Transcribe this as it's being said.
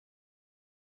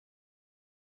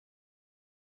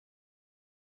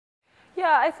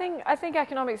Yeah, I think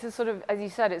economics is sort of, as you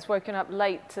said, it's woken up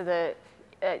late to the,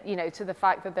 to the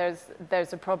fact that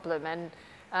there's a problem, and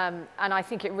I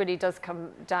think it really does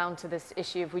come down to this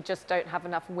issue of we just don't have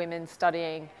enough women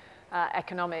studying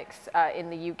economics in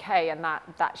the UK, and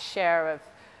that share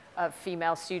of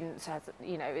female students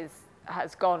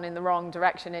has gone in the wrong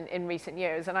direction in recent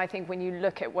years. And I think when you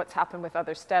look at what's happened with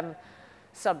other STEM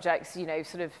subjects,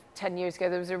 sort of 10 years ago,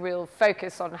 there was a real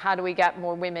focus on how do we get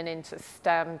more women into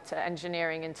STEM, to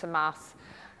engineering, into maths.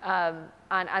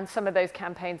 And some of those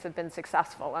campaigns have been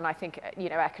successful. And I think,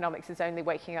 economics is only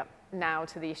waking up now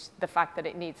to the fact that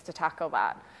it needs to tackle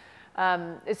that.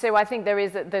 So I think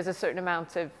there's a certain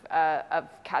amount of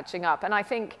catching up. And I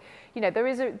think,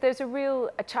 there's a real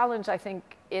challenge, I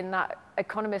think, in that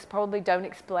economists probably don't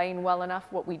explain well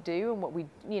enough what we do and what we,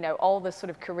 all the sort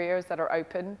of careers that are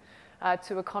open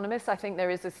to economists. I think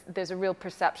there's a real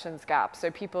perceptions gap. So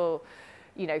people,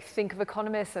 think of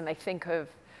economists and they think of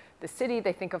the city,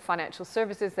 they think of financial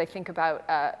services, they think about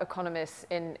economists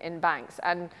in banks.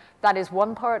 And that is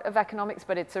one part of economics,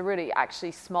 but it's a really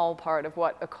actually small part of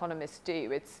what economists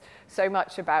do. It's so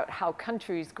much about how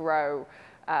countries grow,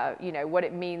 what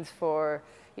it means for,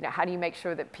 how do you make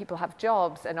sure that people have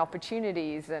jobs and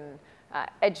opportunities, and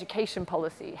education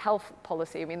policy, health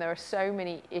policy. I mean, there are so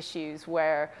many issues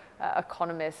where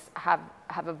economists have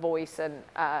a voice and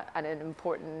an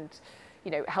important,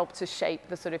 help to shape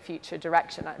the sort of future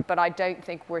direction. But I don't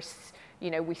think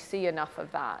we see enough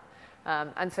of that.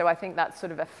 And so I think that's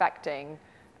sort of affecting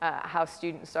how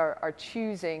students are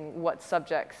choosing what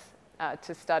subjects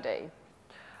to study.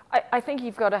 I think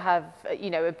you've got to have,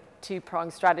 a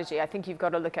two-pronged strategy. I think you've got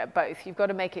to look at both. You've got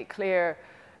to make it clear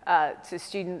to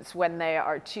students when they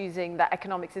are choosing that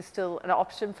economics is still an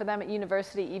option for them at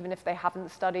university, even if they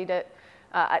haven't studied it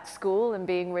at school, and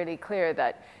being really clear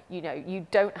that, you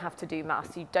don't have to do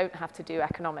maths, you don't have to do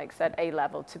economics at A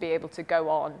level to be able to go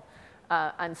on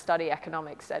and study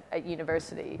economics at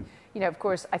university. Of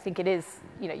course, I think it is,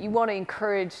 you want to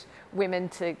encourage women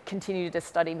to continue to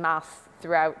study maths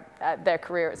throughout their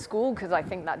career at school, because I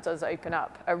think that does open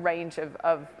up a range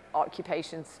of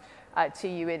occupations to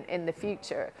you in the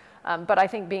future. But I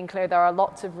think being clear there are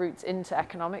lots of routes into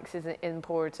economics is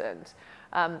important.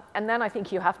 And then I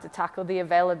think you have to tackle the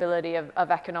availability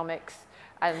of economics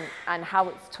and how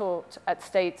it's taught at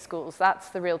state schools. That's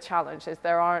the real challenge, is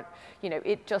there aren't,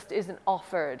 it just isn't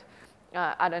offered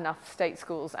at enough state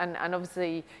schools. And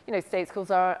obviously, state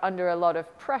schools are under a lot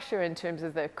of pressure in terms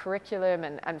of the curriculum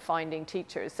and finding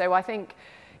teachers. So I think,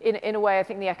 in a way, I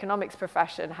think the economics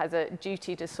profession has a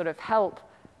duty to sort of help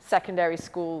secondary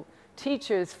school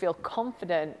teachers feel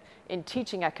confident in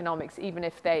teaching economics, even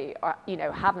if they are,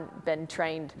 haven't been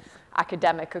trained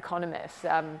academic economists.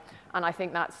 And I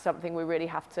think that's something we really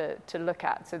have to look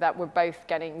at, so that we're both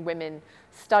getting women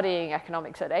studying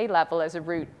economics at A level as a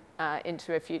route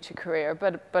into a future career,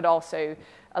 but also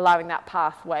allowing that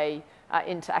pathway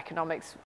into economics